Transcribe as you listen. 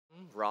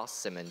Ross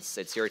Simmonds,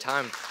 it's your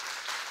time.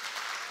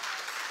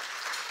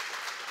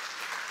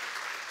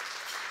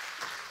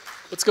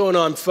 What's going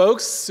on,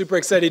 folks? Super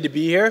excited to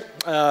be here.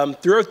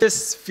 Throughout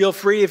this, feel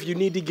free if you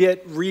need to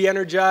get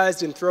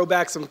re-energized and throw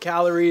back some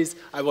calories.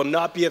 I will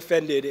not be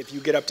offended if you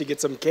get up to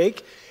get some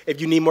cake. If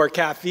you need more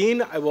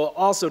caffeine, I will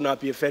also not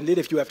be offended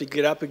if you have to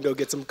get up and go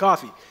get some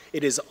coffee.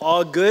 It is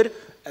all good.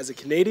 As a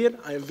Canadian,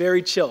 I am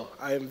very chill.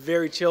 I am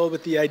very chill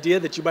with the idea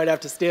that you might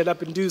have to stand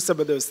up and do some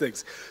of those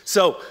things.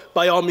 So,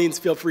 by all means,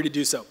 feel free to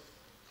do so.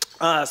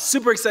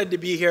 Super excited to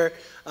be here.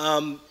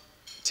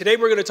 Today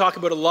we're going to talk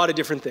about a lot of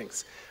different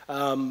things.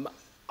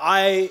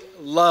 I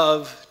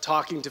love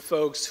talking to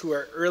folks who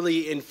are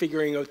early in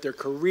figuring out their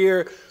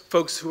career,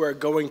 folks who are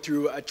going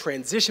through a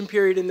transition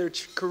period in their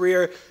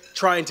career,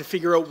 trying to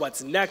figure out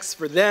what's next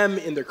for them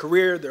in their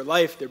career, their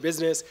life, their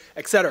business,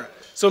 etc.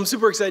 So I'm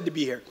super excited to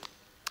be here.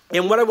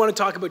 And what I want to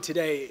talk about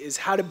today is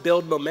how to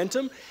build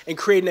momentum and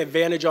create an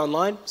advantage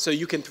online so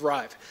you can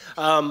thrive.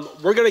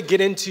 We're going to get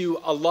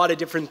into a lot of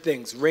different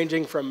things,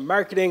 ranging from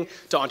marketing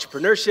to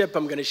entrepreneurship.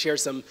 I'm going to share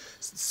some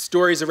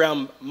stories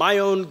around my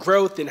own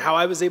growth and how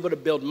I was able to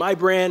build my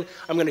brand.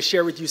 I'm going to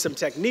share with you some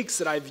techniques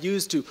that I've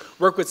used to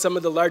work with some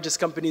of the largest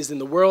companies in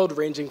the world,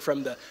 ranging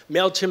from the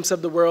MailChimps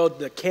of the world,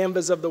 the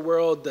Canvas of the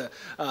world,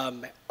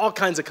 all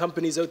kinds of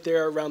companies out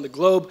there around the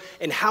globe,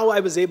 and how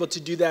I was able to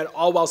do that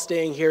all while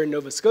staying here in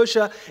Nova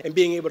Scotia and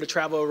being able to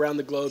travel around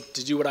the globe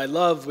to do what I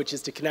love, which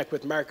is to connect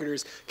with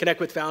marketers, connect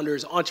with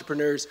founders,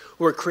 entrepreneurs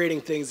who are creating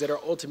things that are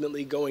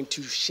ultimately going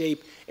to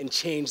shape and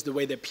change the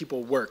way that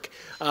people work.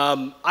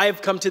 I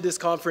have come to this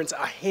conference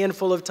a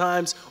handful of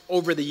times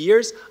over the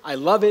years. I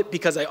love it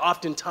because I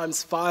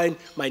oftentimes find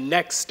my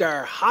next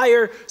star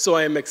higher, so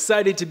I am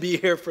excited to be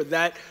here for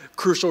that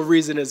crucial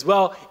reason as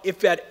well.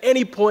 If at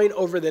any point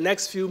over the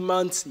next few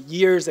months,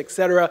 years,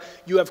 etc.,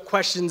 you have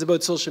questions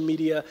about social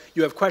media,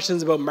 you have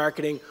questions about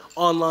marketing,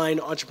 online,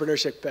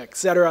 entrepreneurship,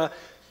 etc.,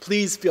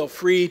 please feel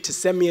free to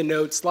send me a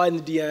note, slide in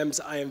the DMs.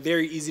 I am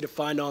very easy to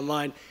find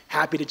online,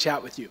 happy to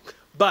chat with you.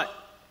 But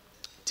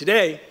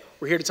today,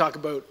 we're here to talk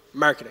about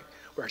marketing.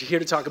 We're here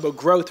to talk about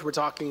growth, we're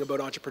talking about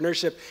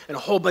entrepreneurship, and a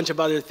whole bunch of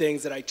other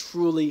things that I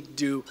truly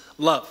do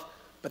love.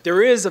 But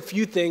there is a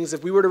few things,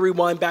 if we were to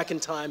rewind back in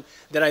time,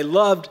 that I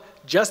loved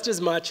just as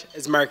much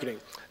as marketing.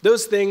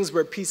 Those things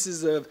were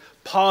pieces of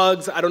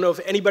Pogs. I don't know if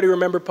anybody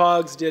remember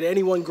Pogs. Did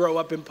anyone grow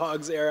up in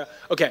Pogs era?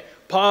 Okay,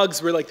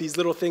 Pogs were like these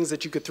little things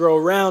that you could throw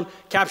around.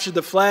 Capture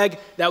the Flag,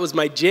 that was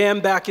my jam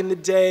back in the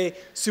day.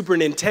 Super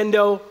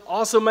Nintendo,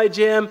 also my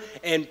jam.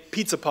 And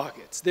Pizza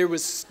Pockets. There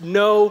was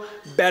no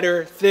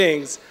better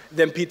things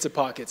than Pizza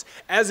Pockets.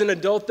 As an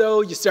adult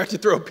though, you start to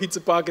throw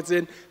Pizza Pockets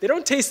in, they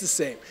don't taste the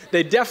same.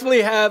 They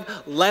definitely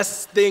have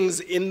less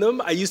things in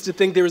them. I used to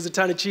think there was a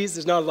ton of cheese.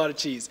 There's not a lot of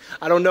cheese.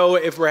 I don't know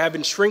if we're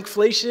having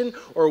shrinkflation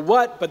or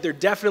what, but they're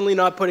definitely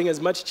not putting as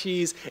much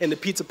cheese in the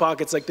Pizza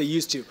Pockets like they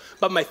used to.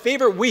 But my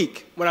favorite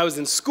week when I was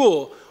in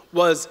school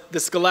was the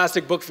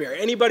Scholastic Book Fair.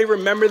 Anybody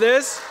remember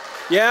this?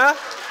 Yeah?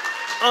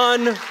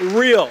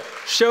 Unreal.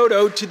 Shout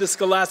out to the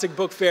Scholastic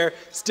Book Fair.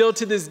 Still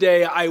to this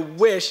day, I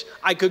wish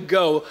I could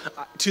go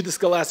to the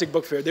Scholastic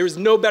Book Fair. There was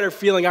no better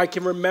feeling. I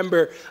can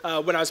remember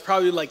when I was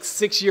probably like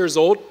 6 years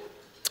old.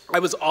 I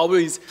was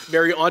always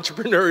very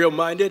entrepreneurial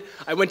minded.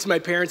 I went to my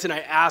parents and I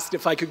asked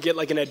if I could get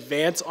like an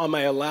advance on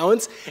my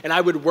allowance, and I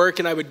would work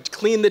and I would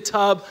clean the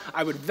tub,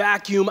 I would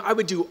vacuum, I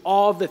would do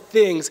all the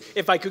things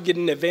if I could get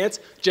an advance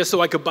just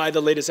so I could buy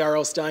the latest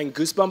R.L. Stine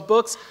Goosebump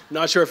books.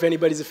 Not sure if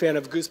anybody's a fan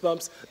of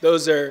Goosebumps.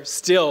 Those are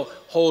still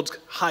hold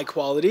high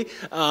quality.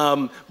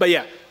 But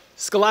yeah,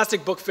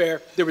 Scholastic Book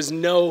Fair, there was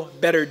no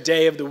better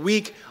day of the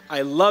week.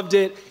 I loved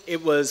it.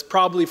 It was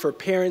probably for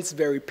parents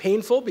very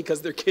painful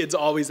because their kids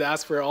always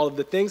ask for all of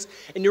the things.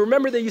 And you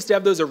remember they used to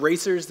have those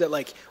erasers that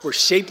like were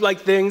shaped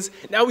like things?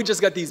 Now we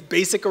just got these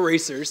basic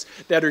erasers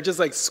that are just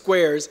like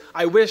squares.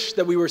 I wish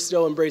that we were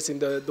still embracing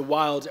the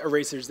wild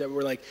erasers that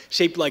were like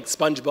shaped like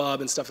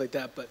SpongeBob and stuff like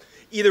that. But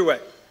either way,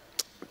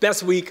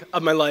 best week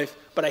of my life,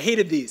 but I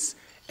hated these.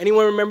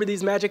 Anyone remember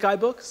these Magic Eye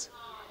books?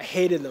 I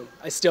hated them.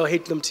 I still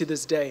hate them to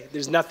this day.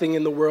 There's nothing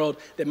in the world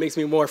that makes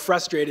me more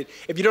frustrated.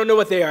 If you don't know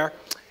what they are,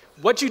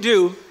 what you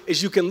do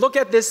is you can look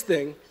at this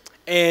thing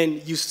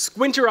and you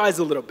squint your eyes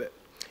a little bit.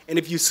 And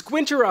if you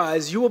squint your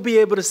eyes, you will be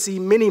able to see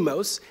Minnie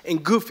Mouse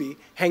and Goofy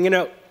hanging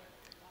out.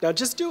 Now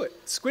just do it.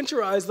 Squint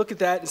your eyes, look at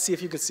that, and see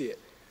if you can see it.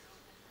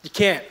 You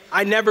can't.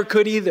 I never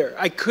could either.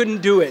 I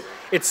couldn't do it.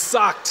 It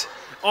sucked.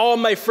 All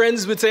my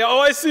friends would say, oh,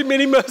 I see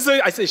Minnie Mouse.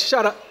 I say,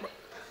 shut up.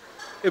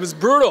 It was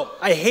brutal.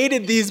 I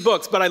hated these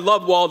books, but I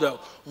love Waldo.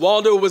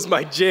 Waldo was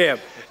my jam.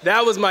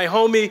 That was my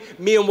homie.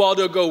 Me and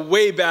Waldo go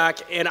way back,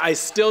 and I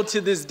still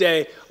to this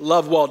day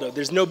love Waldo.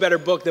 There's no better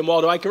book than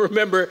Waldo. I can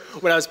remember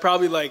when I was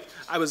probably like,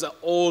 I was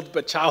old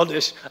but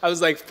childish. I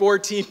was like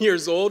 14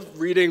 years old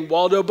reading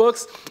Waldo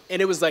books, and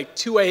it was like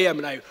 2 a.m.,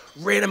 and I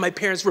ran in my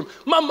parents' room.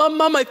 Mom,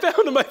 I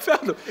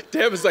found him.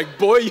 Dad was like,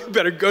 boy, you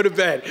better go to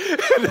bed.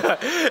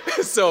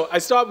 So I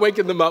stopped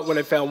waking them up when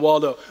I found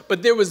Waldo.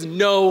 But there was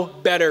no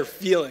better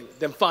feeling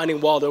than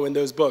finding Waldo in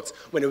those books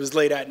when it was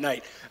late at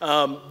night.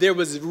 There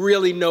was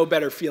really no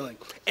better feeling.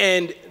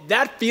 And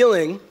that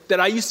feeling that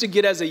I used to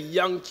get as a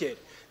young kid,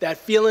 that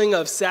feeling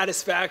of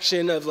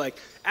satisfaction of like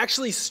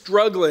actually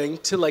struggling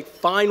to like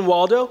find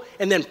Waldo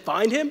and then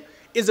find him,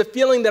 is a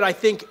feeling that I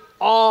think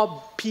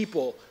all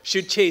people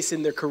should chase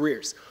in their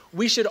careers.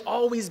 We should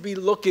always be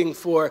looking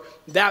for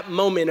that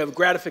moment of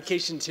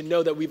gratification to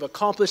know that we've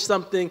accomplished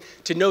something,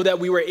 to know that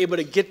we were able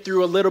to get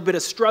through a little bit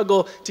of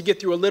struggle, to get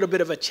through a little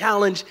bit of a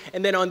challenge,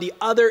 and then on the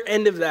other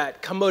end of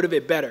that, come out of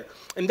it better.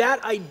 And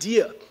that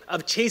idea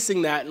of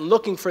chasing that and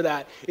looking for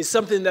that is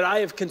something that I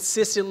have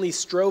consistently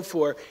strove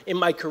for in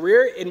my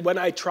career and when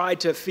I try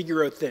to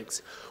figure out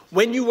things.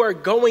 When you are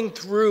going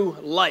through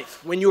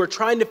life, when you are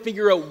trying to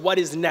figure out what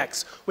is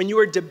next, when you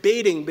are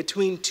debating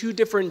between two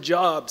different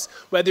jobs,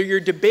 whether you're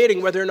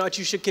debating whether or not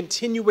you should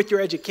continue with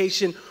your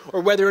education or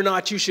whether or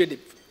not you should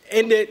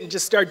end it and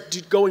just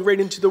start going right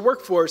into the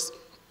workforce,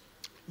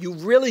 you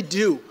really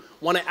do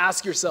want to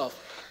ask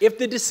yourself if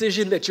the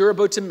decision that you're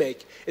about to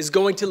make is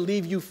going to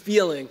leave you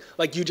feeling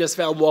like you just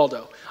found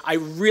Waldo. I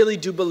really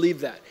do believe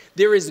that.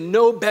 There is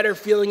no better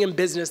feeling in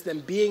business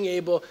than being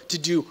able to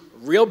do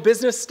real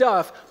business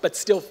stuff, but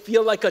still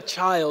feel like a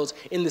child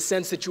in the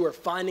sense that you are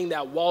finding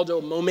that Waldo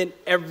moment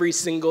every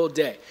single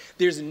day.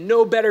 There's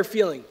no better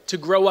feeling to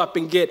grow up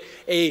and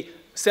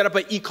set up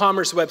an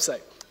e-commerce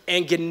website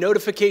and get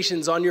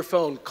notifications on your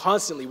phone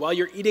constantly while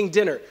you're eating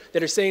dinner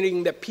that are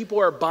saying that people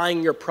are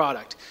buying your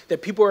product,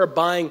 that people are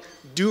buying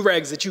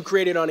do-rags that you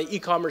created on an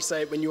e-commerce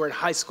site when you were in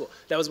high school.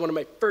 That was one of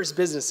my first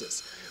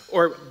businesses.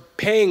 Or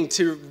paying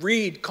to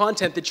read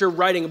content that you're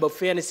writing about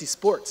fantasy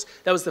sports.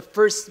 That was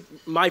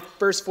my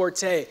first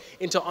forte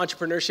into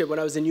entrepreneurship when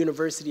I was in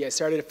university. I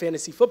started a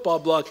fantasy football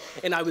blog,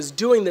 and I was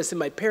doing this in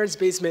my parents'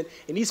 basement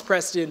in East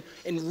Preston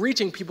and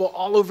reaching people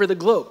all over the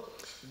globe.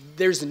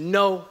 There's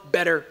no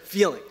better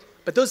feeling.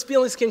 But those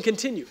feelings can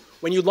continue.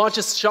 When you launch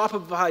a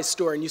Shopify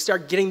store and you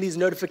start getting these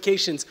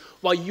notifications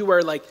while you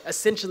are like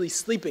essentially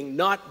sleeping,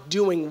 not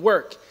doing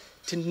work,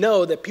 to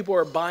know that people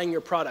are buying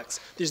your products.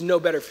 There's no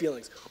better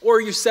feelings.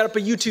 Or you set up a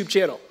YouTube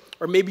channel,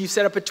 or maybe you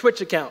set up a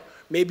Twitch account,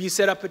 maybe you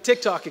set up a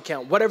TikTok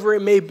account, whatever it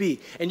may be,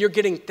 and you're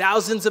getting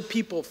thousands of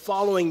people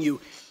following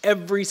you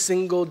every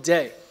single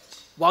day.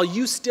 While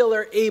you still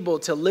are able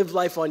to live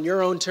life on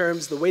your own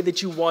terms, the way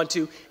that you want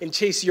to, and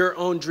chase your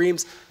own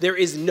dreams, there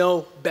is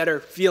no better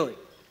feeling.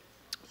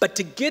 But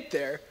to get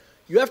there,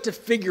 you have to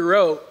figure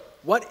out,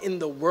 what in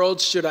the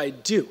world should I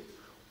do?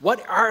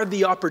 What are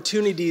the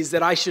opportunities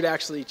that I should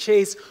actually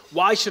chase?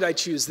 Why should I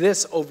choose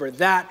this over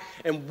that?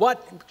 And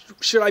what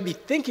should I be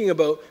thinking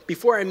about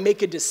before I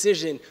make a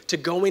decision to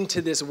go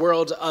into this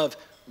world of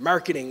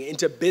marketing,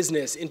 into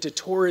business, into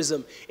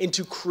tourism,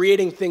 into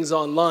creating things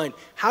online?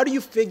 How do you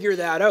figure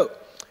that out?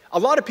 A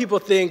lot of people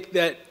think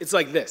that it's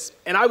like this,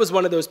 and I was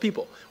one of those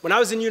people. When I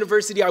was in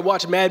university, I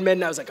watched Mad Men,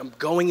 and I was like, I'm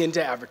going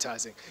into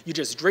advertising. You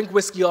just drink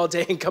whiskey all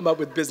day and come up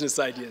with business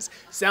ideas.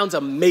 Sounds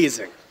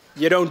amazing.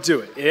 You don't do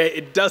it.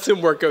 It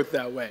doesn't work out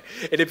that way.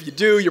 And if you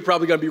do, you're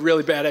probably going to be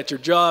really bad at your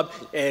job,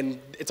 and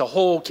it's a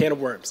whole can of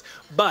worms.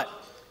 But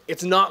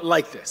it's not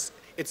like this.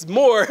 It's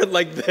more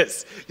like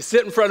this. You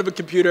sit in front of a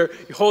computer,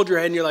 you hold your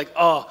head, and you're like,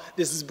 oh,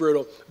 this is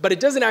brutal. But it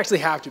doesn't actually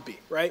have to be,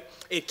 right?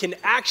 It can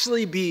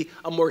actually be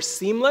a more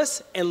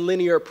seamless and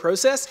linear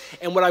process.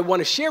 And what I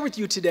want to share with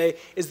you today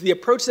is the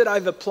approach that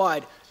I've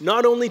applied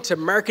not only to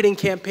marketing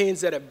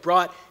campaigns that have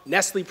brought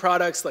Nestle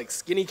products like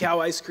Skinny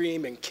Cow ice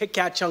cream and Kit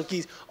Kat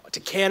Chunkies to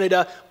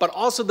Canada, but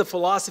also the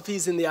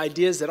philosophies and the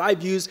ideas that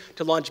I've used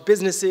to launch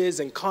businesses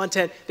and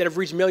content that have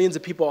reached millions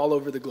of people all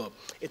over the globe.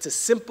 It's a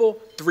simple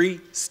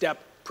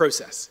 3-step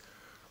process.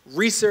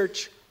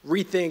 Research,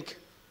 rethink,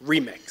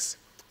 remix.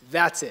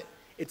 That's it.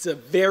 It's a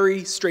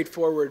very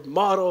straightforward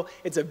model.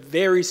 It's a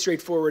very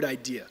straightforward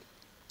idea.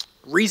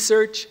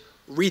 Research,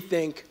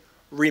 rethink,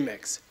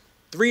 remix.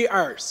 3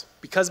 R's.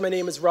 Because my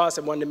name is Ross,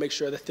 I wanted to make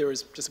sure that there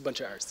was just a bunch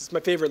of R's. This is my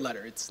favorite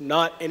letter. It's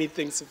not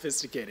anything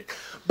sophisticated.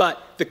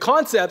 But the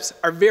concepts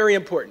are very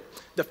important.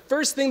 The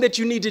first thing that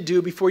you need to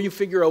do before you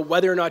figure out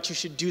whether or not you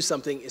should do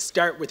something is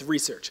start with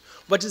research.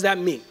 What does that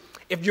mean?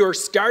 If you're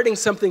starting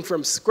something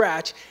from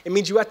scratch, it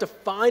means you have to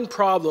find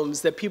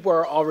problems that people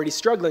are already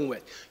struggling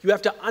with. You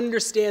have to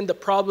understand the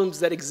problems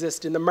that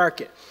exist in the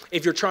market.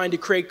 If you're trying to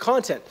create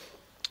content,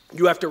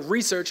 you have to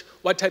research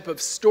what type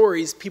of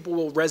stories people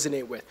will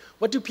resonate with.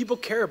 What do people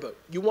care about?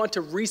 You want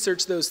to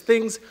research those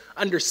things,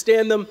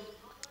 understand them,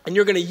 and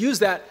you're going to use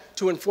that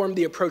to inform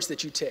the approach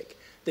that you take.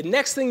 The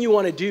next thing you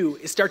want to do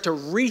is start to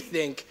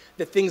rethink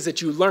the things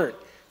that you learn.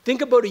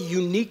 Think about a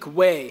unique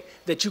way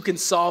that you can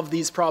solve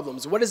these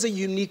problems. What is a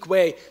unique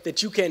way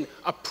that you can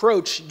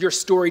approach your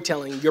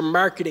storytelling, your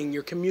marketing,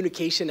 your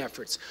communication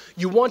efforts?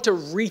 You want to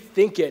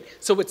rethink it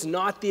so it's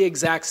not the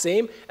exact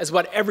same as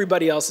what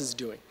everybody else is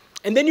doing.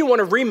 And then you want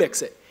to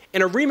remix it.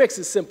 And a remix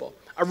is simple.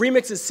 A A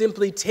remix is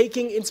simply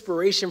taking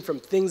inspiration from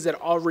things that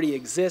already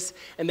exist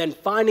and then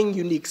finding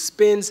unique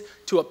spins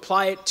to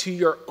apply it to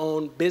your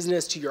own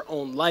business, to your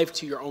own life,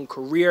 to your own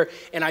career.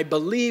 And I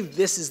believe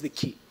this is the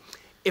key.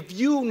 If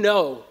you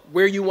know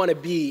where you want to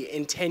be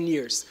in 10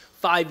 years,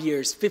 5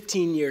 years,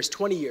 15 years,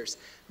 20 years,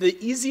 the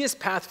easiest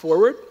path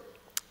forward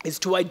is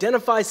to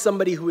identify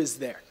somebody who is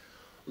there.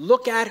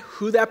 Look at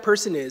who that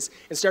person is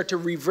and start to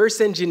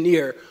reverse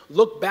engineer,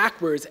 look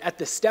backwards at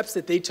the steps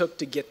that they took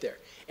to get there.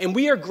 And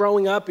we are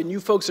growing up, and you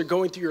folks are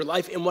going through your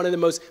life in one of the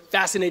most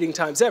fascinating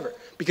times ever,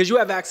 because you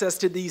have access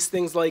to these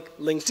things like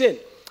LinkedIn.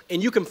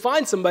 And you can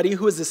find somebody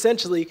who is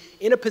essentially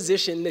in a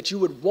position that you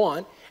would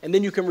want, and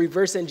then you can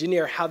reverse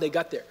engineer how they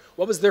got there.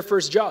 What was their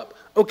first job?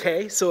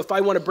 Okay, so if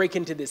I want to break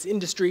into this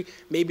industry,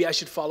 maybe I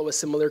should follow a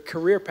similar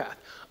career path.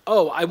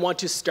 Oh, I want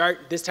to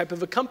start this type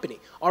of a company.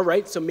 All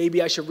right, so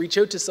maybe I should reach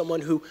out to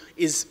someone who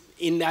is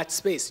in that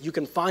space. You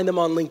can find them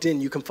on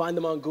LinkedIn, you can find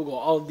them on Google,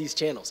 all of these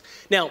channels.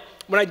 Now,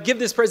 when I give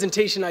this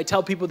presentation, I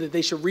tell people that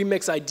they should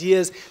remix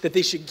ideas, that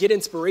they should get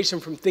inspiration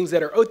from things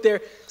that are out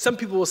there. Some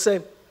people will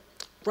say,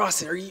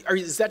 Ross,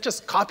 is that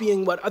just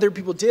copying what other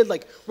people did?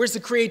 Like, where's the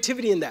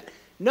creativity in that?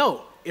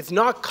 No, it's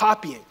not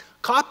copying.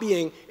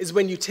 Copying is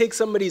when you take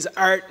somebody's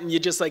art and you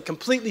just like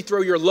completely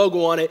throw your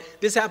logo on it.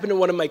 This happened in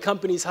one of my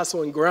companies,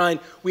 Hustle and Grind.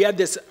 We had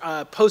this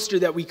poster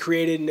that we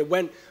created, and it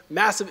went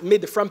massive. It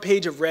made the front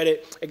page of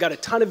Reddit. It got a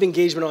ton of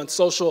engagement on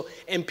social,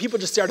 and people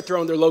just started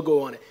throwing their logo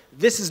on it.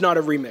 This is not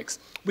a remix.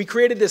 We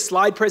created this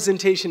slide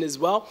presentation as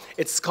well.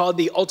 It's called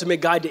The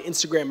Ultimate Guide to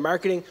Instagram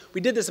Marketing.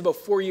 We did this about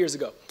 4 years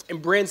ago,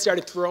 and brands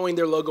started throwing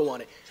their logo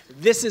on it.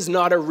 This is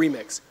not a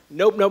remix.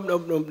 Nope, nope,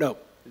 nope, nope,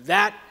 nope.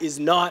 That is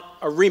not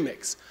a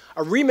remix.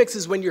 A remix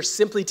is when you're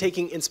simply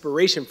taking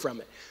inspiration from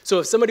it. So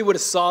if somebody would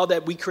have saw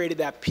that we created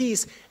that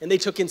piece and they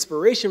took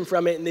inspiration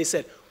from it and they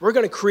said, we're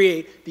going to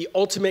create the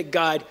ultimate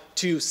guide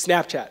to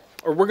Snapchat,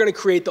 or we're going to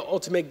create the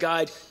ultimate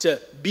guide to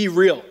Be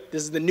Real.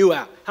 This is the new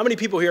app. How many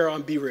people here are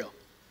on Be Real?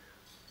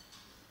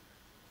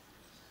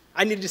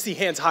 I need to see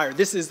hands higher.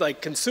 This is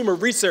like consumer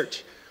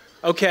research.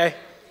 Okay,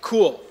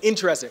 cool,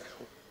 interesting.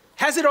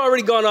 Has it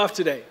already gone off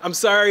today? I'm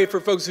sorry for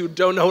folks who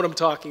don't know what I'm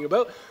talking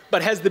about,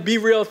 but has the Be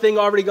Real thing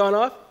already gone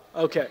off?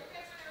 Okay.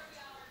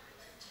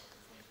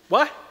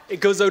 What?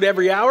 It goes out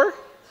every hour?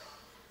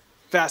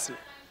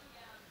 Fascinating.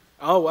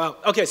 Oh, wow.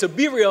 Okay, so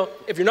Be Real,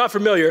 if you're not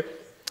familiar,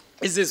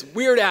 is this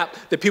weird app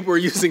that people are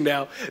using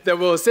now that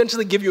will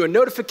essentially give you a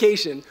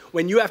notification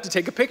when you have to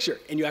take a picture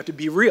and you have to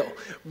be real,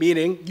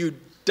 meaning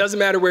doesn't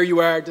matter where you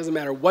are, it doesn't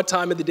matter what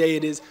time of the day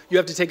it is, you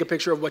have to take a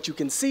picture of what you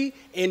can see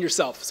and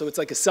yourself. So it's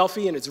like a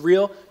selfie and it's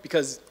real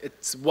because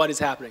it's what is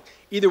happening.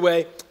 Either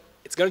way,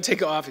 it's going to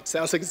take off. It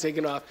sounds like it's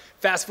taking off.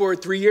 Fast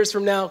forward 3 years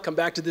from now, come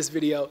back to this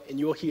video, and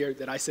you will hear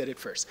that I said it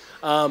first.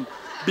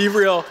 Be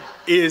Real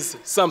is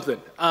something.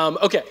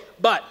 Okay,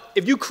 but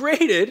if you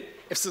created,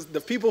 if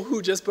the people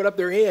who just put up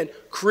their hand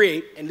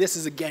create, and this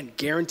is, again,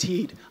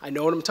 guaranteed, I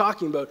know what I'm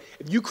talking about.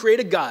 If you create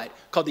a guide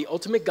called The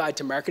Ultimate Guide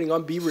to Marketing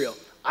on Be Real,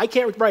 I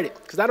can't write it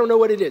because I don't know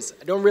what it is.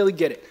 I don't really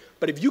get it.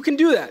 But if you can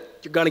do that,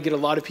 you're going to get a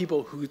lot of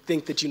people who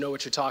think that you know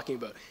what you're talking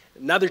about.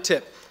 Another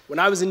tip, when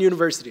I was in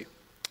university,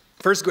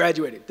 first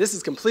graduated. This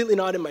is completely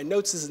not in my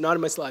notes, this is not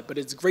in my slide, but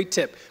it's a great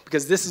tip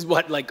because this is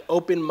what like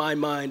opened my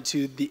mind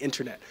to the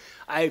internet.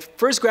 I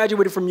first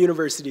graduated from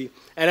university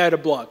and I had a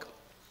blog.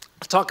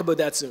 I'll talk about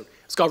that soon.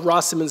 It's called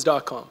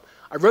rawsimmonds.com.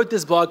 I wrote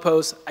this blog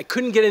post. I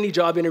couldn't get any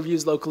job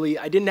interviews locally.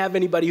 I didn't have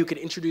anybody who could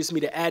introduce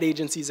me to ad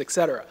agencies,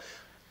 etc.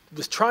 I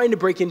was trying to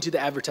break into the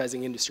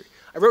advertising industry.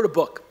 I wrote a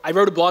book. I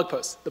wrote a blog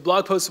post. The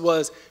blog post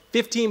was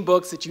 15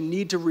 books that you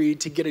need to read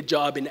to get a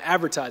job in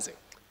advertising.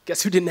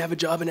 Guess who didn't have a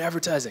job in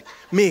advertising?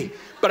 Me.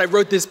 But I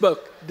wrote this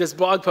book, this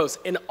blog post,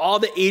 and all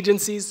the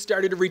agencies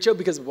started to reach out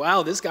because,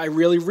 wow, this guy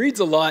really reads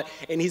a lot,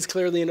 and he's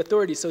clearly an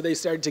authority, so they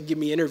started to give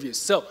me interviews.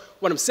 So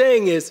what I'm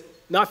saying is,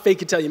 not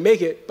fake it till you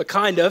make it, but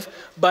kind of,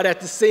 but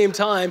at the same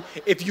time,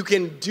 if you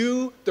can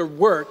do the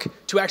work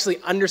to actually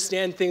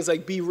understand things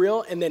like Be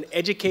Real and then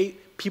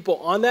educate people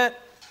on that,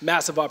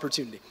 massive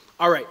opportunity.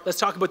 All right, let's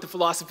talk about the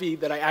philosophy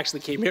that I actually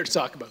came here to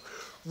talk about.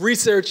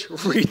 Research,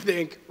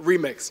 rethink,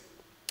 remix.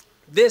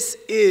 This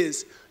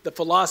is the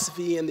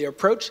philosophy and the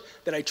approach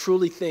that I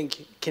truly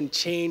think can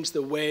change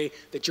the way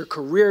that your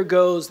career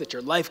goes, that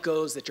your life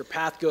goes, that your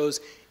path goes,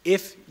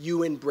 if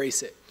you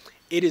embrace it.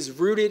 It is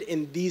rooted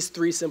in these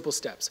 3 simple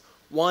steps.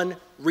 1,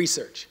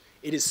 research.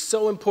 It is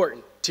so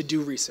important to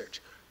do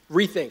research.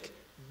 Rethink.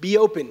 Be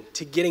open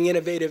to getting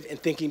innovative and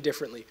thinking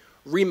differently.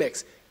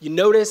 Remix. You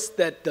notice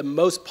that the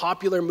most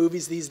popular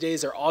movies these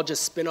days are all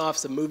just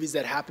spin-offs of movies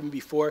that happened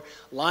before.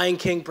 Lion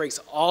King breaks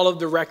all of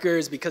the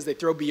records because they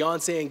throw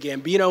Beyonce and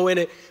Gambino in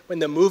it when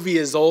the movie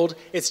is old.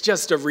 It's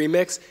just a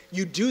remix.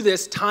 You do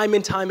this time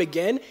and time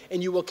again,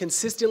 and you will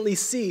consistently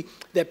see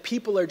that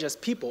people are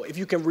just people. If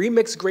you can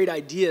remix great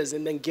ideas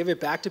and then give it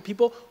back to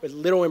people with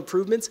little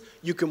improvements,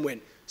 you can win.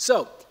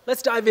 So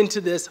let's dive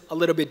into this a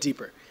little bit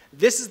deeper.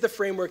 This is the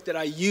framework that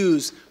I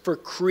use for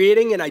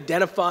creating and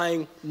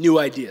identifying new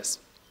ideas.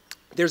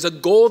 There's a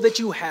goal that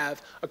you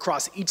have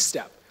across each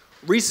step.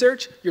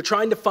 Research, you're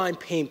trying to find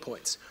pain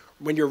points.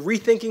 When you're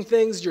rethinking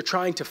things, you're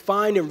trying to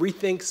find and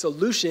rethink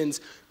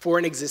solutions for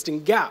an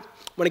existing gap.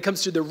 When it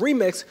comes to the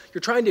remix,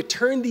 you're trying to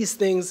turn these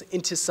things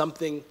into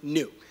something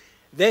new.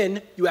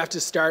 Then you have to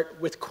start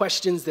with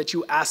questions that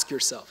you ask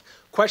yourself.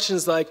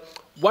 Questions like,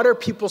 what are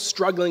people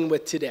struggling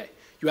with today?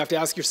 You have to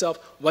ask yourself,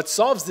 what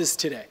solves this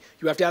today?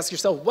 You have to ask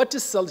yourself, what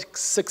does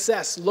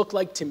success look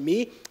like to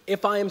me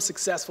if I am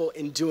successful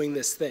in doing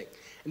this thing?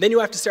 And then you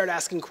have to start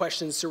asking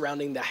questions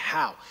surrounding the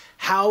how.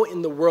 How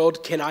in the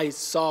world can I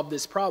solve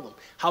this problem?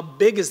 How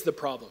big is the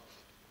problem?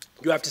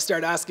 You have to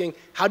start asking,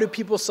 how do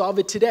people solve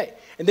it today?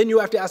 And then you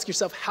have to ask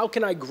yourself, how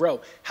can I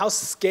grow? How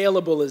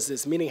scalable is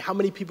this? Meaning, how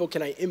many people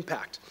can I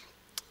impact?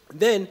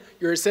 Then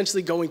you're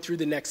essentially going through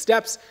the next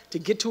steps to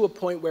get to a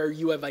point where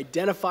you have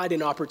identified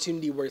an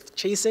opportunity worth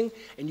chasing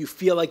and you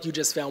feel like you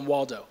just found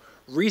Waldo.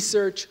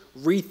 Research,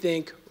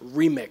 rethink,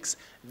 remix.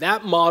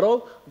 That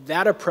model,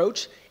 that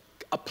approach,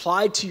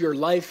 applied to your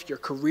life, your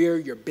career,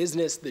 your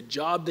business, the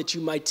job that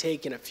you might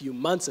take in a few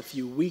months, a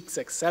few weeks,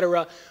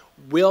 etc.,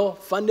 will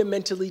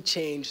fundamentally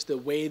change the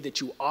way that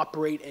you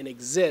operate and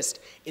exist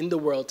in the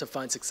world to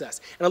find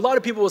success. And a lot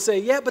of people will say,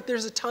 yeah, but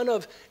there's a ton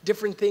of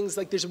different things,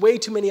 like there's way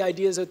too many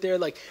ideas out there,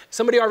 like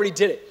somebody already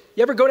did it.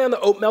 You ever go down the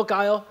oat milk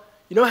aisle?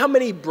 You know how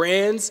many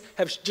brands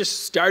have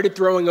just started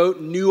throwing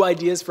out new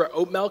ideas for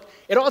oat milk?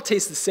 It all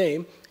tastes the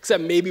same,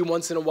 except maybe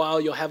once in a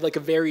while you'll have like a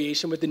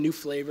variation with a new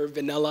flavor,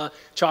 vanilla,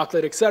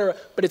 chocolate, etc.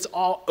 But it's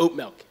all oat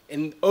milk,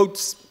 and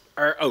oats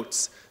are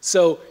oats.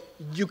 So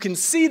you can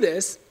see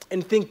this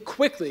and think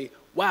quickly,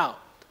 wow,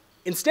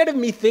 instead of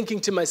me thinking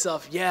to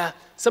myself, yeah,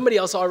 somebody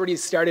else already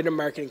started a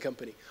marketing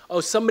company. Oh,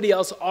 somebody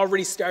else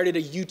already started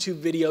a YouTube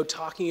video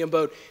talking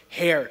about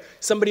hair.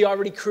 Somebody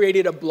already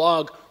created a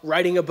blog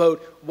writing about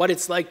what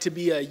it's like to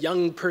be a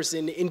young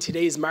person in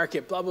today's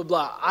market, blah, blah,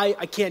 blah.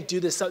 I can't do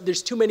this.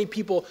 There's too many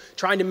people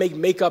trying to make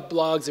makeup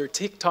blogs or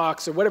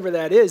TikToks or whatever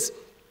that is.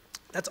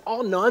 That's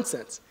all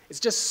nonsense. It's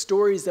just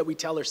stories that we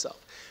tell ourselves.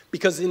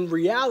 Because in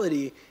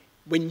reality,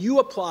 when you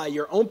apply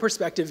your own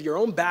perspective, your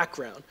own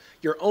background,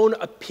 your own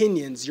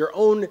opinions, your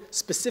own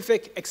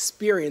specific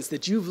experience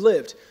that you've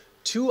lived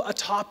to a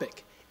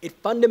topic, it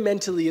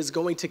fundamentally is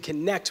going to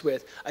connect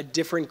with a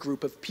different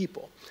group of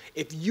people.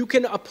 If you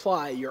can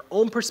apply your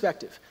own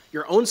perspective,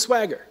 your own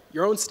swagger,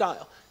 your own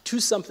style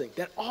to something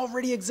that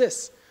already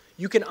exists,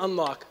 you can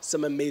unlock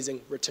some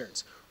amazing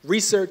returns.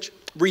 Research,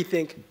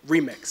 rethink,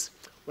 remix.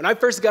 When I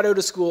first got out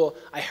of school,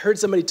 I heard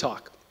somebody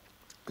talk,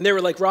 and they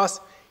were like, Ross,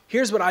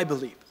 here's what I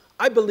believe.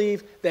 I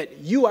believe that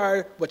you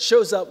are what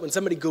shows up when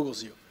somebody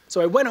Googles you.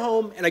 So I went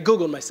home and I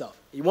Googled myself.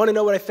 You want to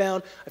know what I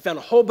found? I found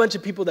a whole bunch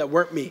of people that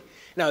weren't me.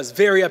 And I was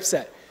very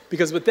upset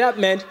because what that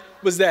meant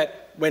was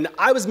that when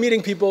I was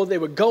meeting people, they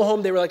would go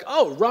home, they were like,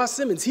 oh, Ross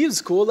Simmonds, he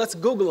was cool, let's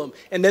Google him.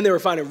 And then they were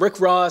finding Rick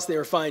Ross, they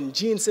were finding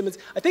Gene Simmons.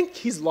 I think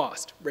he's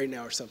lost right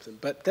now or something,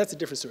 but that's a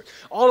different story.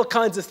 All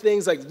kinds of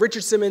things like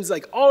Richard Simmons,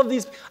 like all of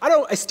these,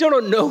 I still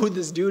don't know who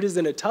this dude is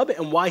in a tub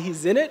and why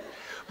he's in it.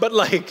 But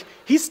like,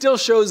 he still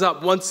shows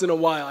up once in a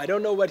while. I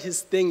don't know what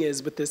his thing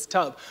is with this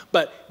tub,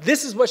 but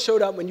this is what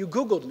showed up when you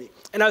Googled me.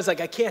 And I was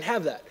like, I can't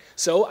have that.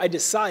 So I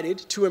decided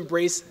to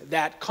embrace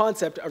that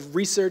concept of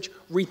research,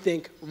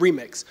 rethink,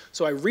 remix.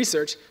 So I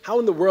researched, how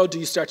in the world do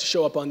you start to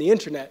show up on the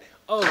internet?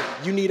 Oh,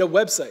 you need a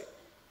website.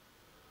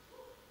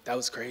 That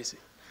was crazy.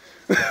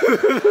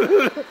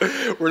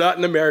 We're not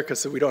in America,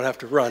 so we don't have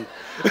to run.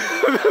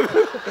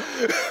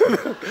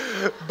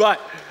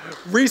 But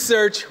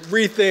research,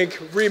 rethink,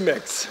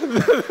 remix.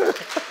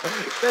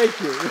 Thank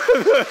you.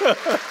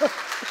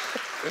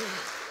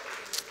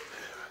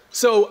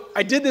 So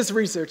I did this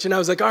research, and I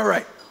was like, all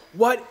right,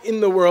 what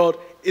in the world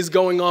is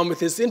going on with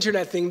this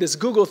internet thing, this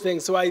Google thing?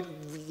 So I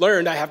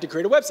learned I have to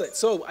create a website.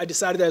 So I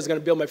decided that I was going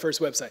to build my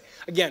first website.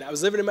 Again, I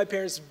was living in my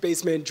parents'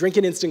 basement,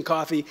 drinking instant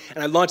coffee,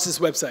 and I launched this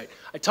website.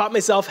 I taught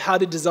myself how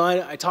to design,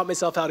 I taught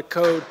myself how to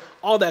code,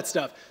 all that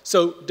stuff.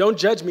 So don't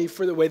judge me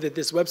for the way that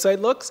this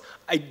website looks.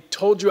 I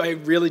told you I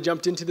really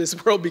jumped into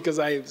this world because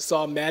I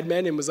saw Mad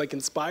Men and was like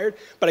inspired.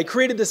 But I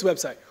created this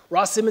website,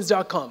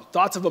 RossSimmonds.com,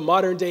 thoughts of a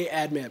modern day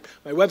ad man.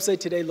 My website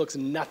today looks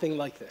nothing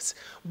like this.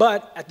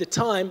 But at the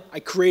time,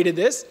 I created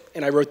this,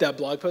 and I wrote that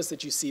blog post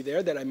that you see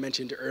there that I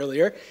mentioned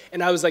earlier.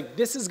 And I was like,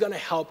 this is gonna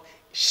help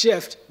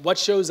shift what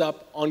shows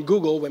up on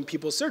Google when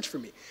people search for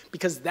me,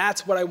 because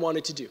that's what I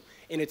wanted to do.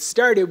 And it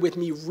started with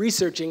me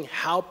researching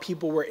how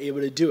people were able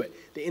to do it.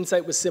 The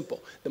insight was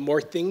simple. The more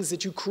things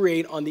that you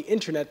create on the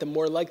internet, the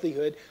more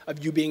likelihood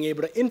of you being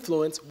able to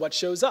influence what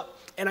shows up.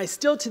 And I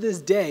still to this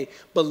day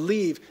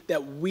believe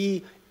that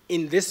we,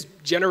 in this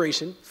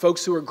generation,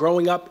 folks who are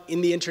growing up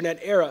in the internet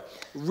era,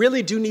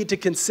 really do need to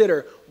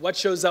consider what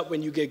shows up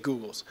when you get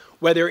Googles.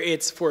 Whether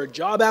it's for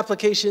job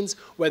applications,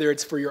 whether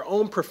it's for your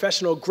own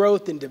professional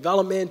growth and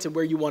development and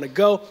where you want to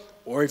go,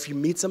 or if you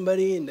meet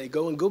somebody and they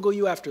go and Google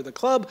you after the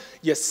club,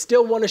 you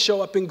still want to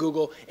show up in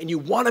Google, and you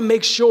want to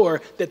make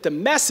sure that the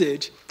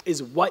message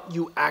is what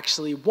you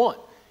actually want.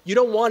 You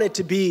don't want it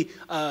to be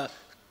a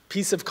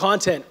piece of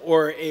content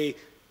or a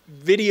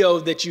video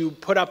that you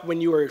put up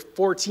when you were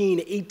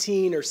 14,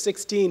 18, or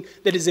 16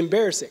 that is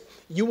embarrassing.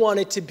 You want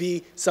it to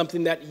be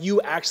something that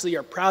you actually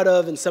are proud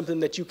of and something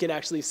that you can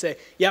actually say,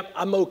 yep,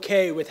 I'm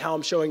okay with how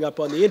I'm showing up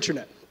on the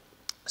internet.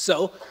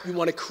 So you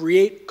want to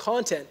create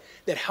content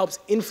that helps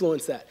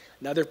influence that.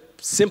 Another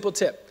simple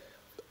tip.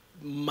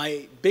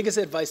 My biggest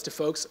advice to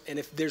folks, and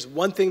if there's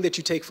one thing that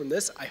you take from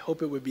this, I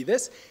hope it would be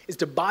this, is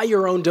to buy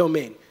your own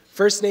domain.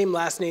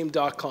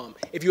 Firstnamelastname.com.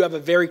 If you have a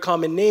very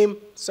common name,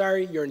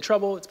 sorry, you're in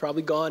trouble, it's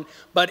probably gone.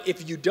 But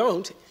if you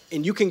don't,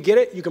 and you can get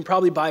it, you can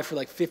probably buy it for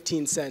like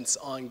 15 cents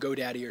on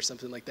GoDaddy or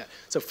something like that.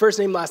 So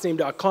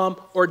firstnamelastname.com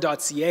or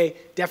 .ca,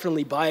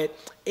 definitely buy it.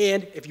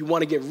 And if you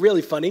want to get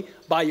really funny,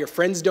 buy your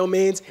friends'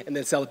 domains and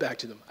then sell it back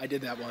to them. I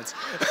did that once.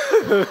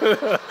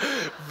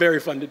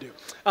 Very fun to do.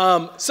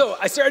 So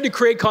I started to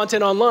create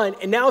content online,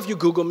 and now if you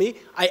Google me,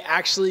 I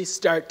actually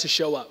start to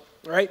show up.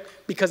 Right?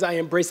 Because I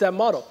embraced that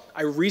model.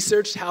 I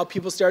researched how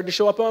people started to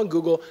show up on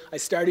Google. I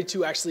started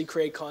to actually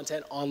create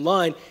content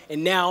online,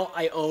 and now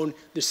I own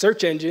the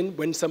search engine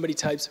when somebody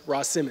types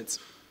Ross Simmonds.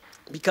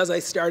 Because I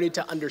started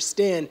to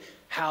understand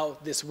how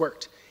this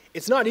worked.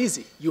 It's not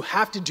easy. You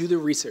have to do the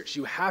research.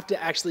 You have to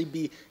actually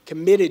be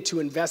committed to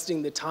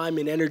investing the time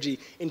and energy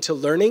into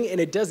learning, and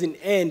it doesn't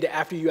end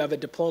after you have a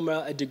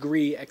diploma, a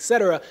degree,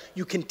 etc.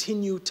 You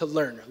continue to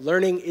learn.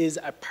 Learning is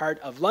a part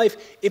of life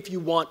if you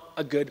want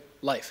a good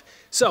life.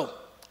 So,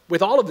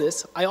 with all of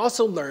this, I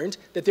also learned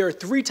that there are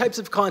 3 types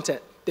of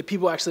content that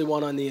people actually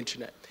want on the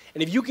internet.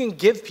 And if you can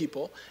give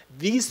people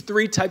these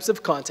 3 types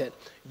of content,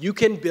 you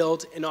can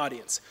build an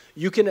audience.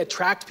 You can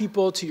attract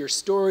people to your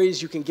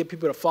stories. You can get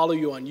people to follow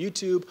you on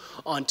YouTube,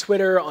 on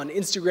Twitter, on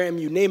Instagram,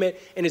 you name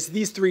it. And it's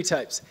these 3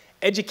 types: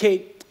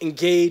 educate,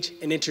 engage,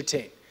 and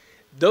entertain.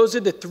 Those are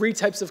the 3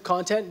 types of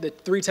content, the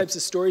 3 types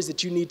of stories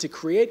that you need to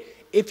create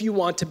if you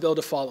want to build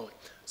a following.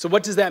 So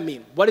what does that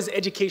mean? What is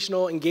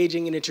educational,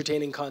 engaging, and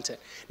entertaining content?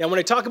 Now, when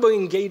I talk about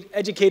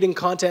educating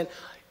content,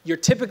 you're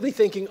typically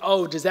thinking,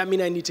 oh, does that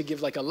mean I need to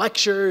give like a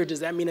lecture? Does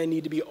that mean I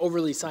need to be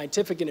overly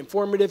scientific and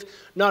informative?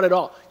 Not at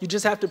all. You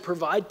just have to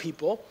provide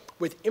people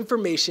with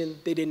information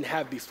they didn't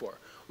have before.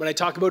 When I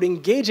talk about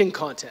engaging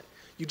content,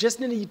 you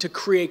just need to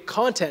create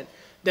content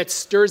that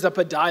stirs up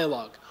a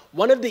dialogue.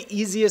 One of the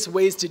easiest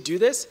ways to do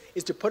this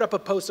is to put up a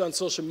post on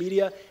social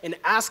media and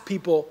ask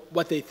people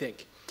what they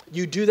think.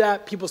 You do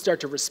that, people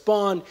start to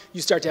respond,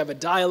 you start to have a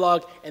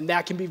dialogue, and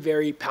that can be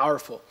very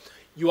powerful.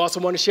 You also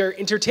want to share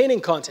entertaining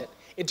content.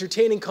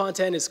 Entertaining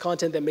content is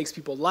content that makes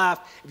people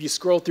laugh. If you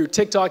scroll through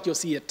TikTok, you'll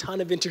see a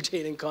ton of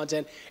entertaining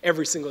content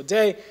every single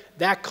day.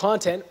 That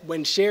content,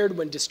 when shared,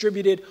 when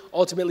distributed,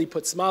 ultimately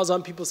puts smiles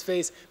on people's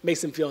face,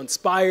 makes them feel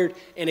inspired,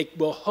 and it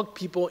will hook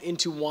people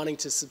into wanting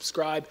to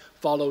subscribe,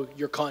 follow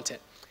your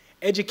content.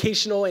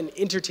 Educational and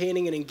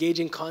entertaining and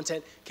engaging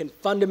content can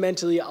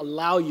fundamentally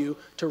allow you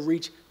to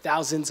reach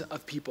thousands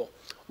of people.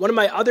 One of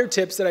my other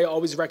tips that I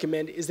always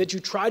recommend is that you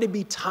try to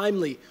be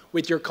timely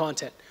with your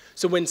content.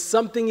 So when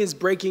something is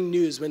breaking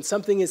news, when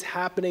something is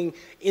happening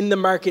in the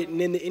market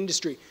and in the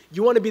industry,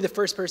 you want to be the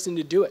first person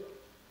to do it.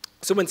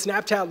 So when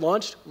Snapchat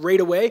launched, right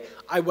away,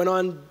 I went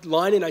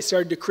online and I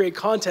started to create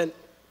content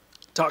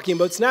talking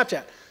about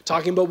Snapchat,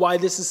 talking about why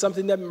this is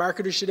something that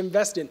marketers should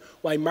invest in,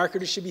 why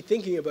marketers should be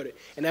thinking about it.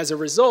 And as a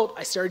result,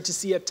 I started to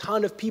see a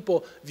ton of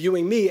people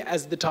viewing me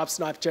as the top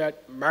Snapchat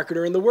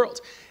marketer in the world.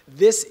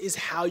 This is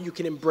how you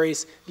can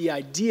embrace the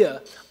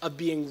idea of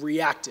being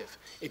reactive.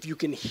 If you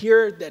can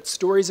hear that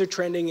stories are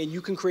trending and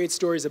you can create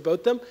stories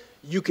about them,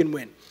 you can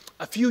win.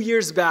 A few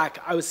years back,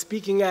 I was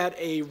speaking at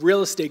a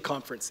real estate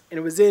conference, and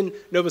it was in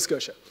Nova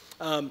Scotia.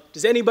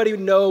 Does anybody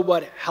know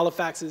what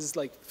Halifax's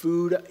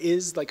food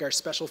is, like our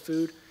special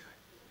food?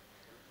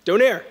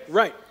 Donair,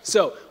 right.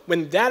 So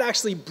when that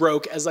actually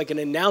broke as an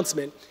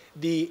announcement,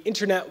 the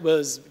internet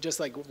was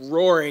just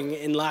roaring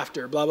in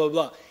laughter, blah, blah,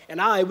 blah. And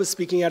I was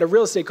speaking at a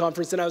real estate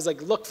conference, and I was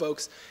like, look,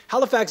 folks,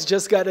 Halifax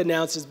just got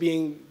announced as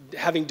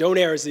having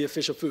Donair as the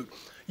official food.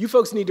 You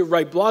folks need to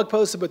write blog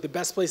posts about the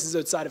best places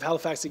outside of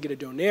Halifax to get a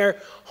Donair,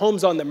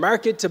 homes on the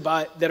market to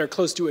buy that are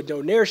close to a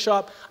Donair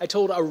shop. I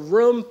told a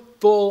room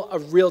full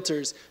of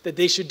realtors that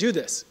they should do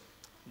this.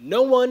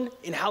 No one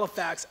in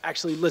Halifax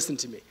actually listened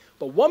to me,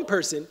 but one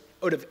person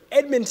out of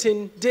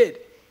Edmonton did.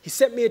 He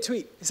sent me a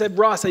tweet. He said,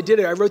 Ross, I did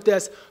it. I wrote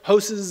this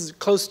hosts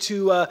close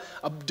to a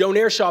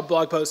Donair shop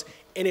blog post,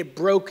 and it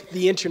broke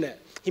the internet.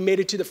 He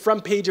made it to the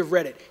front page of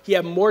Reddit. He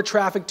had more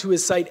traffic to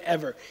his site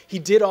ever. He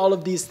did all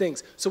of these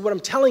things. So what I'm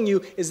telling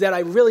you is that I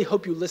really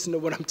hope you listen to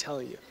what I'm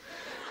telling you,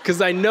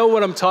 because I know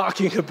what I'm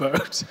talking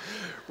about.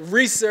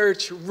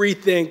 Research,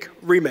 rethink,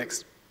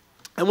 remix.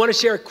 I want to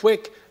share a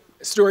quick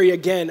story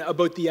again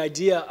about the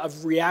idea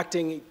of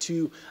reacting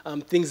to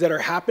things that are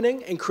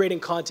happening and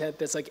creating content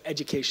that's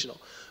educational.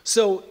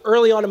 So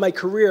early on in my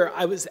career,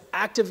 I was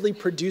actively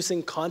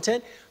producing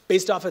content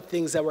based off of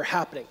things that were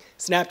happening.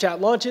 Snapchat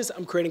launches,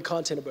 I'm creating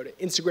content about it.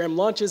 Instagram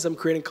launches, I'm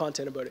creating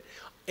content about it.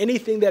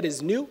 Anything that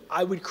is new,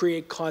 I would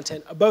create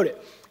content about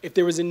it. If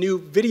there was a new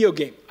video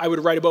game, I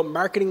would write about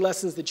marketing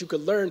lessons that you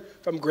could learn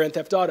from Grand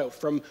Theft Auto,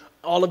 from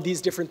all of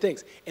these different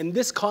things. And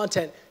this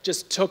content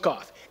just took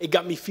off. It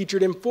got me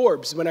featured in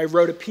Forbes when I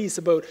wrote a piece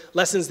about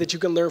lessons that you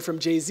can learn from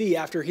Jay-Z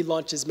after he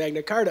launched his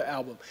Magna Carta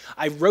album.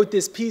 I wrote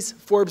this piece,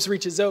 Forbes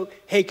reaches out,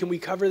 hey, can we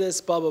cover this,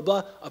 blah, blah,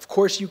 blah. Of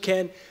course you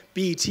can.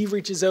 BET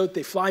reaches out,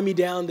 they fly me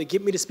down, they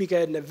get me to speak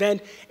at an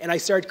event, and I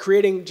start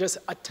creating just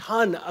a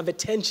ton of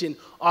attention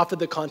off of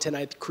the content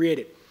I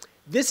created.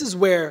 This is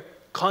where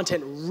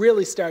content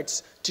really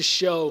starts to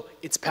show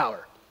its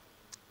power.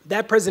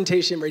 That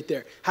presentation right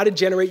there, how to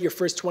generate your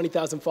first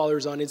 20,000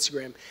 followers on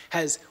Instagram,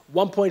 has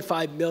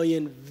 1.5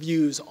 million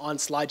views on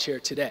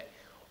SlideShare today.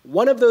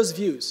 One of those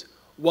views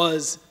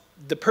was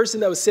the person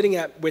that was sitting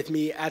with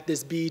me at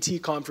this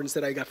BET conference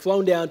that I got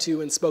flown down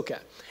to and spoke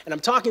at. And I'm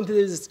talking to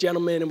this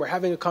gentleman, and we're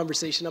having a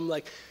conversation. I'm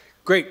like,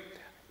 great,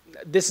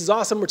 this is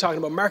awesome. We're talking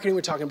about marketing.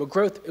 We're talking about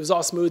growth. It was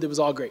all smooth. It was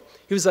all great.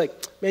 He was like,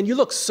 man, you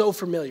look so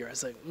familiar. I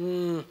was like,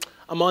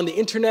 I'm on the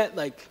internet.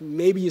 Like,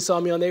 maybe you saw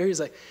me on there. He was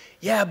like,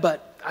 yeah,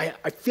 but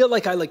I feel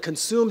like I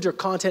consumed your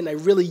content and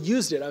I really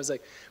used it. I was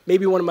like,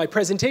 maybe one of my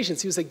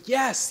presentations. He was like,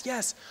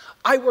 yes.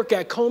 I work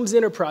at Combs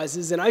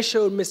Enterprises and I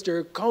showed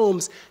Mr.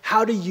 Combs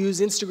how to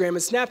use Instagram and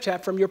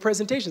Snapchat from your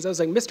presentations. I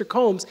was like, Mr.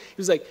 Combs? He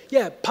was like,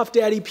 yeah, Puff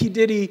Daddy, P.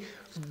 Diddy,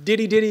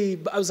 Diddy.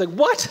 I was like,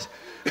 what?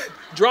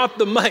 Drop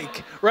the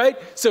mic, right?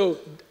 So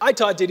I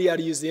taught Diddy how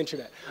to use the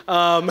internet,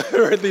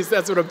 or at least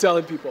that's what I'm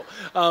telling people.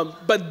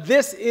 But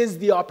this is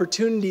the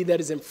opportunity that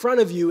is in front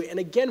of you. And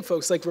again,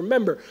 folks,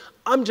 remember,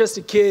 I'm just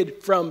a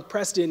kid from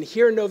Preston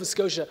here in Nova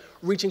Scotia,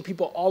 reaching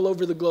people all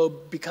over the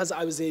globe because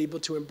I was able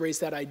to embrace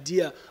that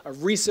idea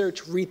of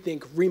research, rethink,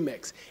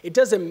 remix. It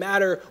doesn't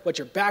matter what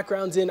your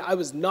background's in. I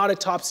was not a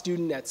top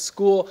student at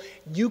school.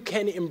 You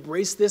can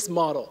embrace this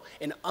model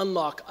and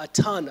unlock a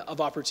ton of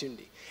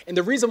opportunity. And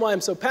the reason why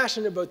I'm so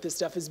passionate about this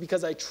stuff is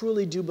because I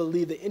truly do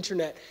believe the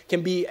internet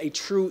can be a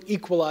true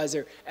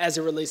equalizer as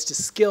it relates to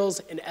skills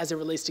and as it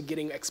relates to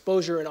getting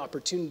exposure and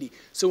opportunity.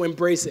 So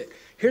embrace it.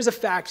 Here's a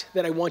fact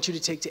that I want you to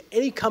take to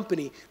any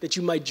company that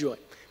you might join,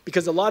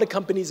 because a lot of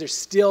companies are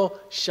still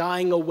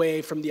shying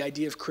away from the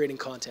idea of creating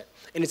content.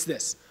 And it's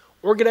this: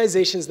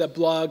 organizations that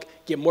blog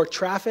get more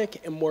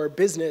traffic and more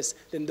business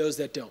than those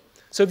that don't.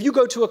 So if you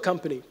go to a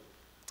company,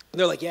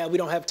 they're like, yeah, we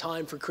don't have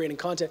time for creating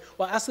content.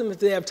 Well, ask them if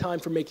they have time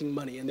for making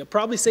money, and they'll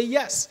probably say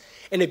yes.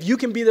 And if you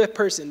can be the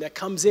person that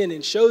comes in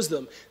and shows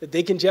them that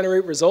they can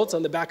generate results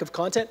on the back of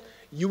content,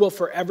 you will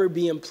forever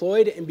be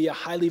employed and be a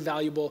highly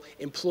valuable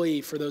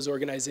employee for those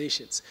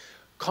organizations.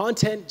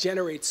 Content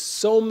generates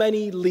so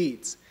many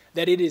leads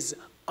that it is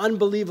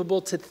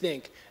unbelievable to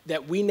think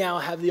that we now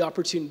have the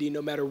opportunity,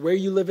 no matter where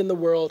you live in the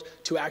world,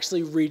 to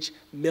actually reach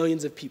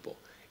millions of people.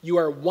 You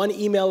are one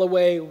email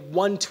away,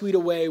 one tweet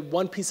away,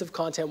 one piece of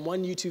content,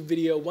 one YouTube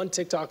video, one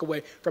TikTok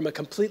away from a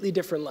completely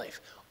different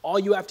life. All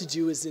you have to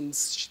do is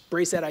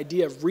embrace that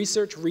idea of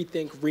research,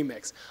 rethink,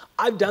 remix.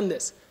 I've done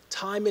this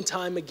time and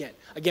time again.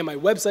 Again, my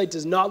website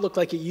does not look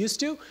like it used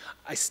to.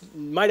 I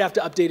might have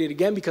to update it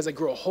again because I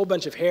grew a whole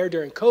bunch of hair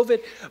during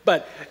COVID.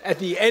 But at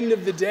the end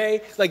of the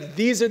day,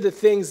 these are the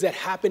things that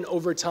happen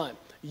over time.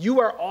 You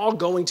are all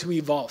going to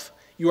evolve.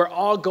 You are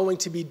all going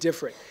to be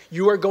different.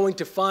 You are going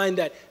to find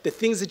that the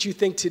things that you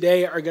think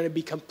today are going to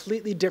be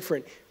completely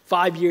different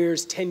 5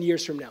 years, 10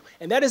 years from now.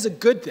 And that is a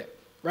good thing,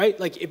 right?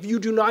 If you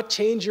do not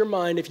change your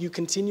mind, if you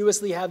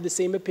continuously have the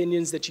same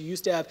opinions that you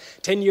used to have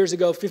 10 years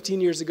ago,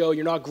 15 years ago,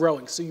 you're not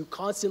growing. So you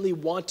constantly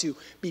want to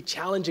be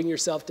challenging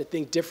yourself to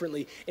think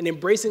differently. And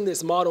embracing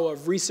this model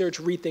of research,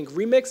 rethink,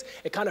 remix,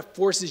 it kind of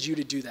forces you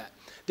to do that.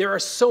 There are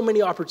so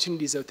many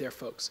opportunities out there,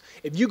 folks.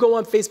 If you go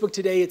on Facebook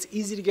today, it's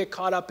easy to get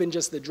caught up in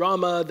just the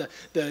drama,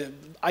 the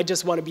I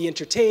just want to be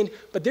entertained,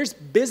 but there's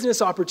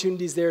business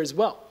opportunities there as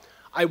well.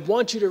 I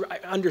want you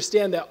to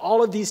understand that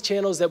all of these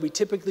channels that we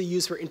typically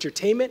use for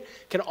entertainment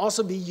can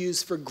also be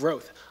used for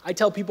growth. I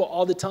tell people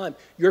all the time,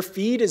 your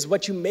feed is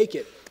what you make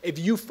it. If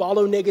you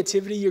follow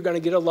negativity, you're going to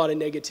get a lot of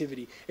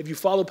negativity. If you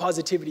follow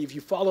positivity, if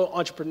you follow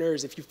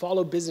entrepreneurs, if you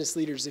follow business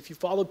leaders, if you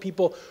follow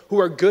people who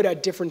are good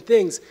at different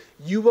things,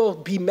 you will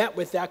be met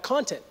with that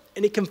content.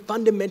 And it can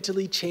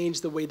fundamentally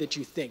change the way that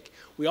you think.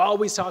 We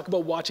always talk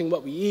about watching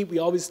what we eat. We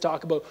always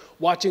talk about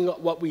watching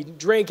what we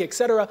drink,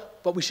 etc.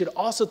 But we should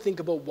also think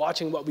about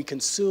watching what we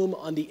consume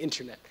on the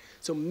internet.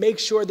 So make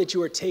sure that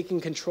you are taking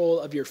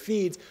control of your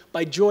feeds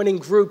by joining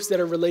groups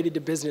that are related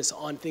to business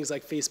on things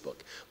like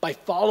Facebook, by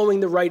following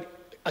the right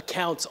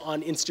accounts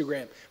on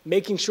Instagram,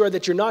 making sure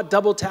that you're not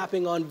double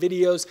tapping on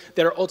videos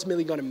that are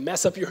ultimately going to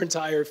mess up your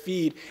entire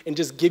feed and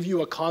just give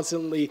you a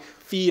constantly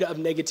feed of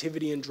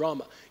negativity and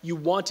drama. You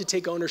want to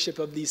take ownership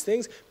of these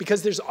things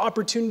because there's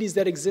opportunities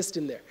that exist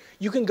in there.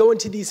 You can go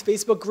into these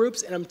Facebook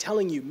groups and I'm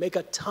telling you, make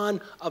a ton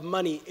of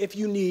money if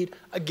you need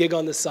a gig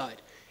on the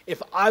side.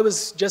 If I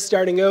was just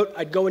starting out,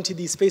 I'd go into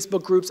these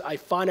Facebook groups, I'd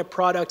find a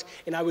product,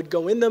 and I would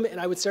go in them and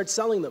I would start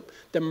selling them.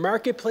 The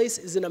marketplace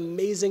is an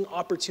amazing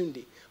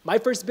opportunity. My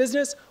first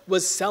business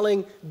was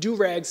selling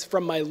do-rags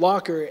from my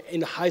locker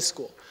in high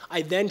school.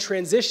 I then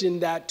transitioned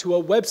that to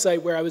a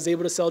website where I was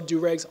able to sell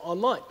do-rags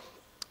online.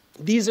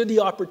 These are the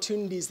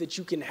opportunities that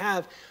you can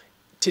have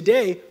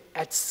today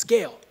at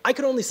scale. I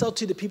could only sell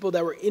to the people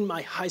that were in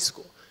my high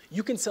school.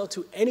 You can sell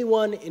to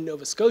anyone in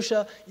Nova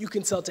Scotia. You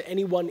can sell to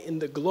anyone in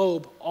the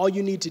globe. All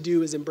you need to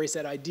do is embrace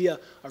that idea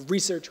of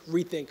research,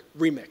 rethink,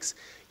 remix.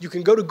 You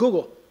can go to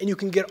Google and you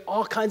can get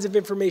all kinds of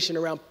information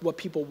around what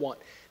people want.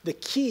 The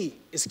key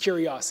is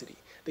curiosity.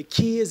 The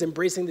key is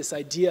embracing this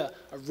idea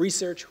of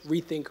research,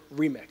 rethink,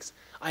 remix.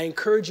 I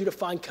encourage you to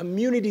find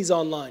communities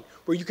online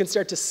where you can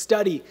start to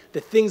study the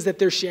things that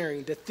they're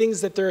sharing, the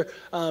things that they're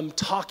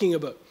talking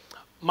about.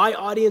 My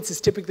audience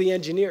is typically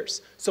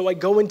engineers. So I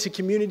go into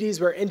communities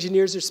where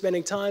engineers are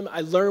spending time.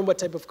 I learn what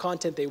type of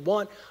content they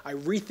want. I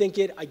rethink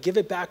it. I give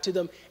it back to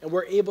them. And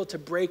we're able to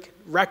break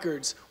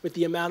records with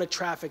the amount of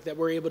traffic that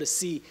we're able to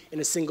see in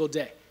a single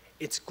day.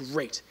 It's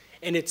great.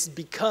 And it's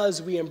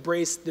because we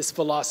embrace this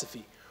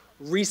philosophy.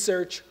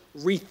 Research,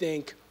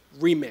 rethink,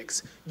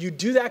 remix. You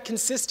do that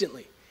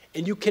consistently.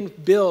 And you can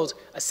build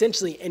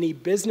essentially any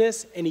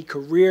business, any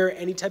career,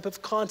 any type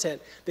of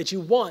content that you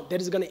want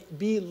that is going to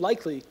be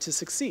likely to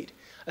succeed,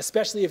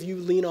 especially if you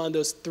lean on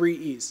those 3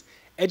 E's: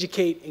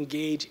 educate,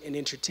 engage, and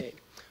entertain.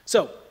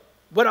 So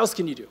what else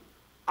can you do?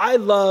 I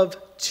love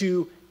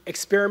to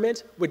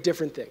experiment with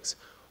different things.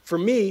 For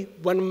me,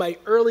 one of my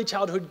early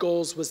childhood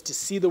goals was to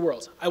see the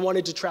world. I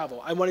wanted to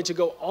travel. I wanted to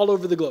go all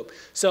over the globe.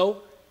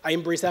 So I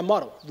embraced that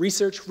model: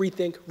 research,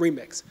 rethink,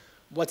 remix.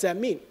 What's that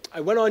mean? I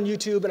went on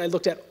YouTube and I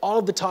looked at all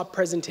of the top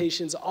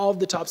presentations, all of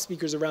the top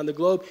speakers around the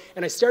globe,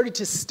 and I started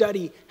to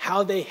study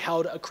how they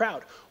held a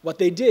crowd, what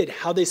they did,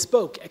 how they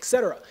spoke,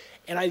 etc.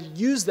 And I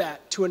used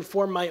that to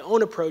inform my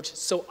own approach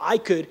so I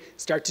could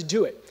start to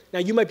do it. Now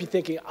you might be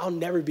thinking, I'll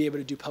never be able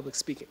to do public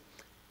speaking.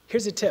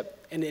 Here's a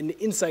tip and an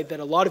insight that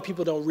a lot of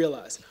people don't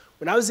realize.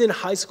 When I was in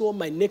high school,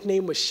 my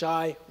nickname was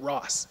Shy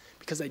Ross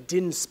because I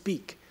didn't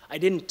speak. I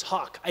didn't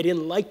talk. I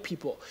didn't like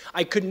people.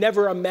 I could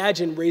never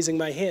imagine raising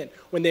my hand.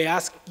 When they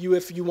asked you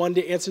if you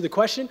wanted to answer the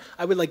question,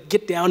 I would like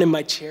get down in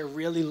my chair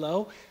really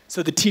low.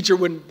 So the teacher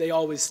wouldn't, they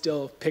always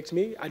still picked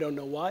me. I don't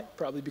know why,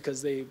 probably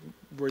because they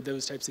were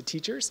those types of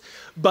teachers.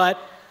 But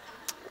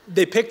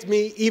they picked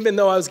me even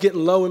though I was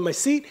getting low in my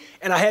seat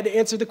and I had to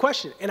answer the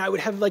question. And I would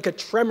have like a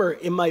tremor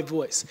in my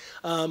voice.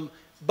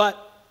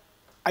 But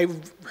I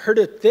heard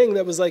a thing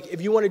that was like, if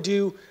you want to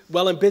do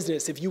well in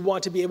business, if you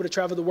want to be able to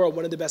travel the world,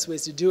 one of the best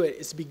ways to do it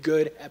is to be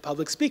good at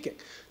public speaking.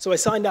 So I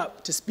signed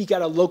up to speak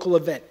at a local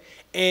event.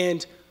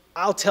 And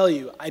I'll tell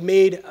you, I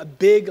made a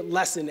big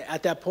lesson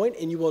at that point,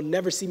 and you will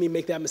never see me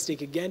make that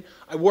mistake again.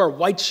 I wore a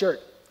white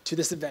shirt to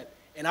this event,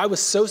 and I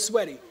was so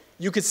sweaty,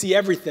 you could see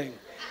everything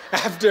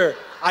after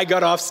I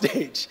got off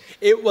stage.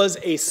 It was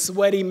a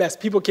sweaty mess.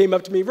 People came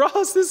up to me,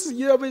 Ross, this is,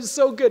 it was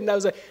so good. And I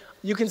was like,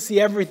 you can see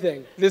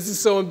everything. This is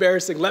so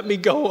embarrassing. Let me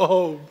go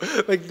home.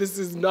 Like, this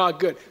is not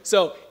good.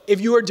 So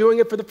if you are doing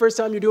it for the first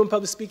time, you're doing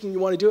public speaking, you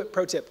want to do it,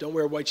 pro tip, don't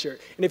wear a white shirt.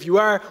 And if you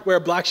are, wear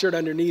a black shirt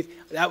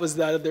underneath. That was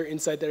the other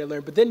insight that I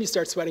learned. But then you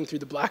start sweating through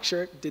the black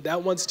shirt. Did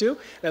that once too.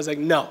 And I was like,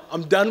 no,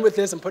 I'm done with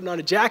this. I'm putting on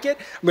a jacket.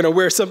 I'm going to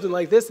wear something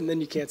like this, and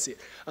then you can't see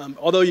it.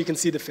 Although you can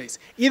see the face.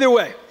 Either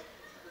way,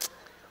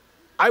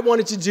 I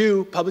wanted to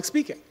do public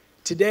speaking.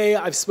 Today,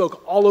 I've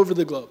spoke all over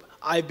the globe.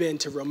 I've been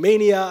to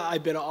Romania,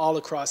 I've been all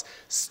across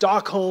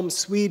Stockholm,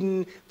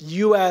 Sweden, the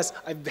US.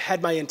 I've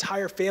had my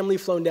entire family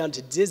flown down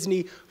to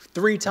Disney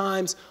 3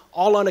 times,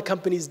 all on a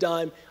company's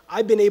dime.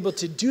 I've been able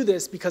to do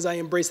this because I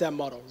embrace that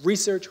model: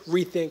 research,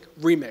 rethink,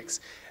 remix.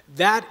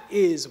 That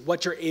is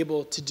what you're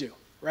able to do,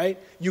 right?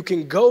 You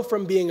can go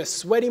from being a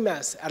sweaty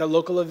mess at a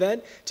local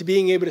event to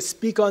being able to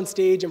speak on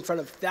stage in front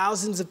of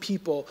thousands of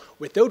people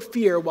without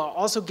fear while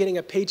also getting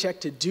a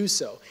paycheck to do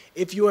so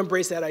if you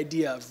embrace that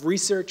idea of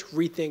research,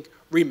 rethink,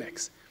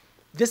 remix.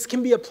 This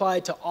can be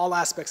applied to all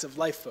aspects of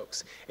life,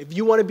 folks. If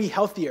you want to be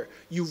healthier,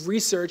 you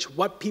research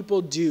what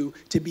people do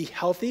to be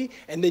healthy,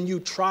 and then you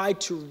try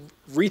to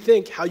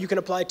rethink how you can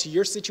apply it to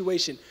your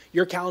situation,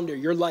 your calendar,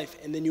 your life,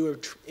 and then you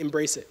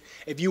embrace it.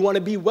 If you want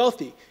to be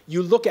wealthy,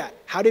 you look at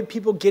how did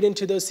people get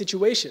into those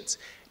situations?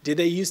 Did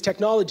they use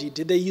technology?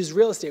 Did they use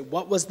real estate?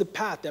 What was the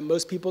path that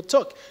most people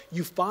took?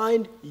 You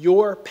find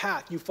your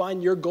path. You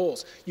find your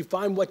goals. You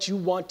find what you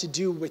want to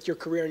do with your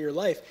career and your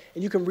life,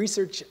 and you can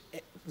research,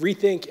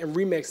 rethink, and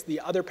remix the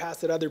other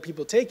paths that other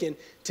people taken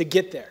to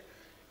get there.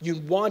 You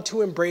want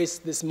to embrace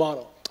this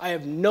model. I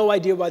have no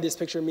idea why this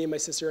picture of me and my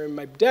sister are in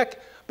my deck,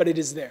 but it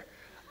is there.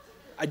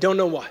 I don't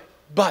know why,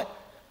 but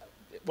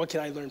what can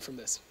I learn from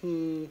this?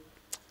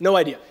 No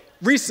idea.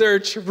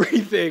 Research,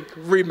 rethink,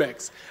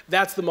 remix.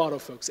 That's the motto,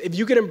 folks. If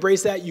you can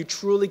embrace that, you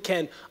truly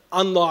can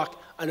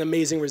unlock an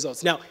amazing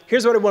results. Now,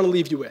 here's what I want to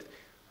leave you with.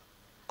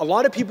 A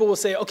lot of people will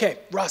say, okay,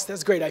 Ross,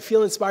 that's great. I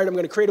feel inspired. I'm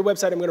going to create a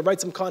website. I'm going to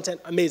write some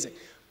content. Amazing.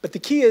 But the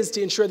key is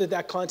to ensure that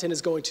that content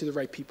is going to the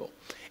right people.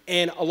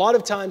 And a lot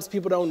of times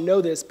people don't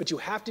know this, but you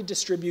have to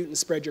distribute and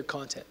spread your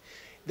content.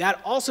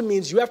 That also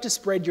means you have to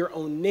spread your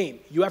own name.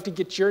 You have to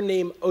get your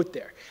name out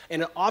there.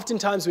 And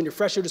oftentimes when you're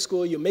fresh out of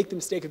school, you'll make the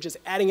mistake of just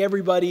adding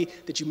everybody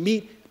that you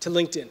meet to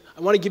LinkedIn.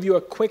 I want to give you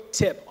a quick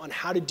tip on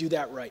how to do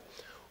that right.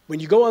 When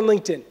you go on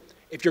LinkedIn,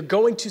 if you're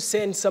going to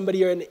send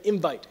somebody an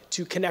invite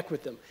to connect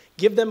with them,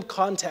 Give them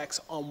context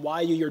on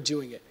why you're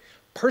doing it.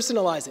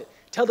 Personalize it.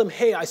 Tell them,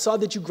 hey, I saw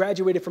that you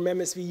graduated from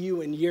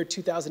MSVU in year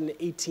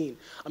 2018.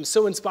 I'm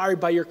so inspired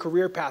by your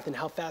career path and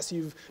how fast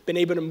you've been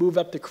able to move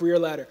up the career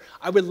ladder.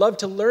 I would love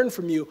to learn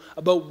from you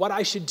about what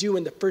I should do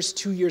in the first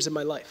 2 years of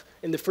my life,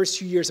 in the first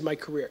 2 years of my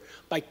career.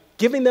 By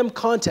giving them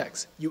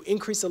context, you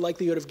increase the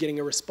likelihood of getting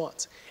a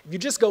response. If you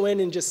just go in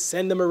and just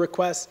send them a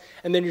request,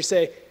 and then you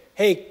say,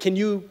 hey, can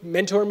you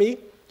mentor me?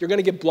 You're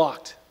gonna get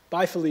blocked.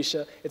 Bye,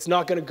 Felicia. It's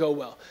not going to go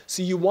well.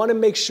 So you want to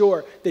make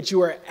sure that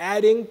you are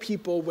adding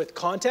people with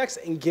context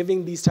and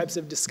giving these types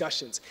of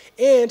discussions.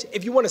 And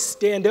if you want to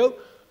stand out,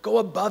 go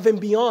above and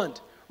beyond.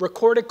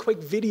 Record a quick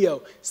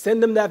video.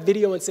 Send them that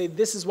video and say,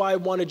 this is why I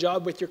want a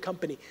job with your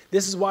company.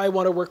 This is why I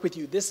want to work with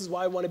you. This is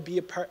why I want to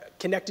be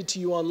connected to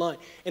you online.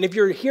 And if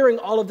you're hearing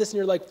all of this and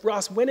you're like,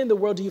 Ross, when in the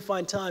world do you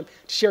find time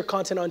to share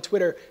content on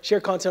Twitter, share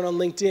content on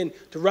LinkedIn,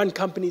 to run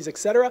companies,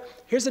 etc.?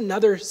 Here's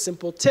another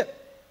simple tip.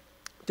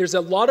 There's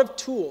a lot of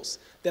tools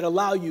that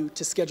allow you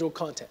to schedule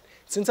content.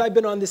 Since I've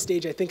been on this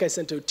stage, I think I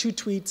sent out 2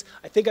 tweets,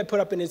 I think I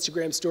put up an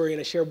Instagram story, and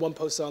I shared 1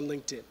 post on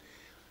LinkedIn.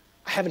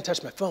 I haven't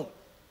touched my phone.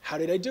 How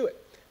did I do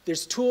it?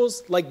 There's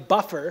tools like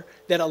Buffer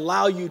that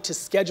allow you to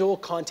schedule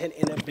content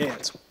in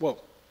advance. Whoa,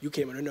 you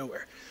came out of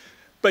nowhere.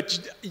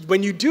 But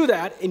when you do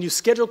that and you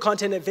schedule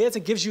content in advance,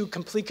 it gives you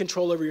complete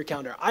control over your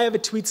calendar. I have a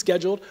tweet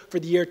scheduled for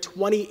the year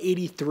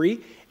 2083,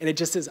 and it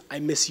just says, I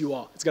miss you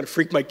all. It's gonna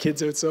freak my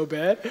kids out so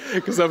bad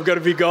because I'm gonna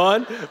be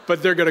gone,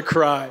 but they're gonna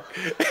cry.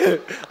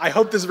 I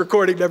hope this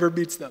recording never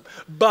meets them.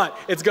 But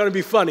it's gonna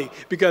be funny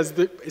because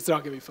it's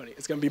not gonna be funny.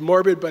 It's gonna be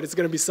morbid, but it's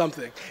gonna be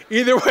something.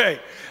 Either way,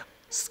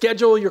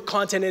 schedule your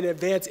content in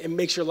advance and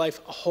makes your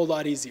life a whole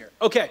lot easier.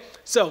 Okay,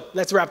 so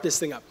let's wrap this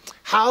thing up.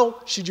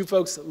 How should you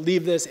folks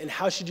leave this, and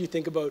how should you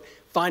think about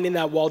finding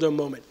that Waldo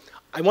moment?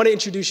 I want to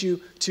introduce you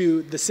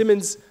to the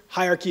Simmonds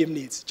hierarchy of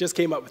needs. Just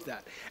came up with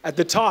that. At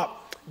the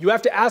top, you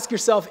have to ask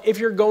yourself if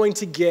you're going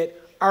to get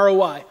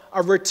ROI,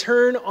 a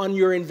return on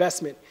your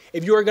investment.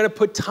 If you are going to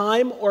put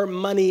time or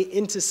money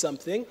into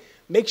something,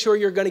 make sure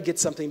you're going to get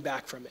something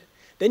back from it.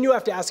 Then you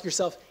have to ask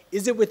yourself,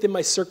 is it within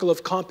my circle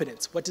of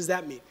competence? What does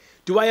that mean?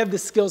 Do I have the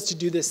skills to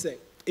do this thing?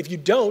 If you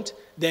don't,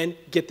 then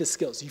get the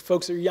skills. You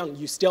folks are young.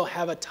 You still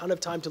have a ton of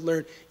time to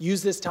learn.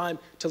 Use this time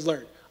to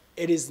learn.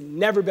 It has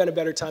never been a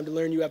better time to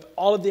learn. You have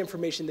all of the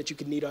information that you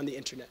could need on the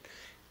internet.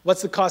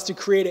 What's the cost to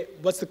create it?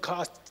 What's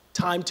the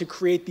time to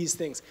create these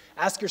things?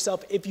 Ask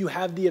yourself if you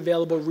have the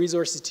available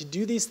resources to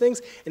do these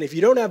things, and if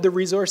you don't have the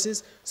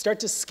resources, start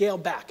to scale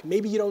back.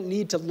 Maybe you don't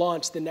need to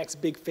launch the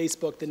next big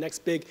Facebook, the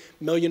next big $1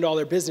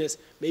 million business.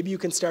 Maybe you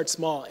can start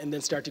small and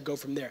then start to go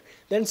from there.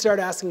 Then start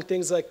asking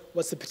things like,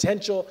 what's the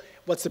potential?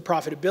 What's the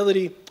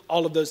profitability?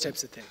 All of those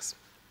types of things.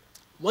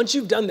 Once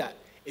you've done that,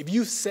 if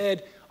you've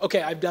said,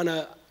 okay, I've done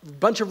a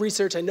bunch of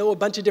research, I know a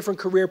bunch of different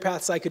career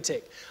paths I could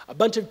take, a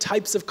bunch of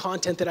types of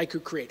content that I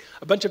could create,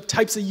 a bunch of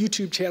types of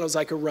YouTube channels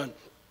I could run,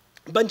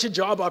 a bunch of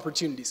job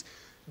opportunities.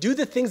 Do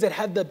the things that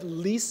have the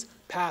least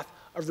path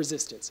of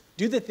resistance.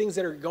 Do the things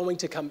that are going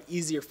to come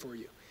easier for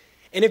you.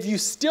 And if you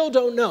still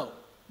don't know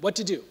what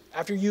to do,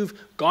 after you've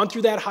gone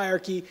through that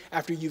hierarchy,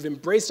 after you've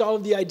embraced all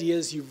of the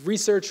ideas, you've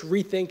researched,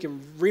 rethink,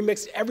 and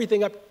remixed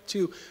everything up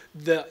to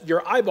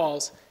your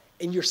eyeballs,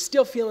 and you're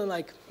still feeling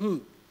like,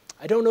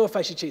 I don't know if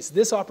I should chase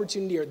this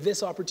opportunity or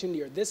this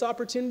opportunity or this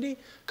opportunity,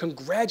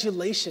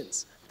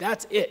 congratulations,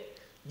 that's it.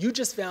 You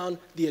just found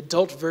the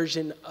adult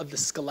version of the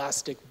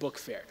Scholastic Book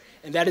Fair,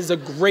 and that is a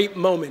great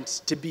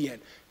moment to be in.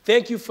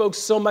 Thank you folks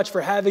so much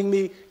for having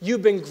me.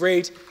 You've been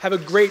great. Have a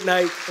great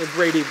night and a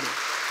great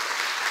evening.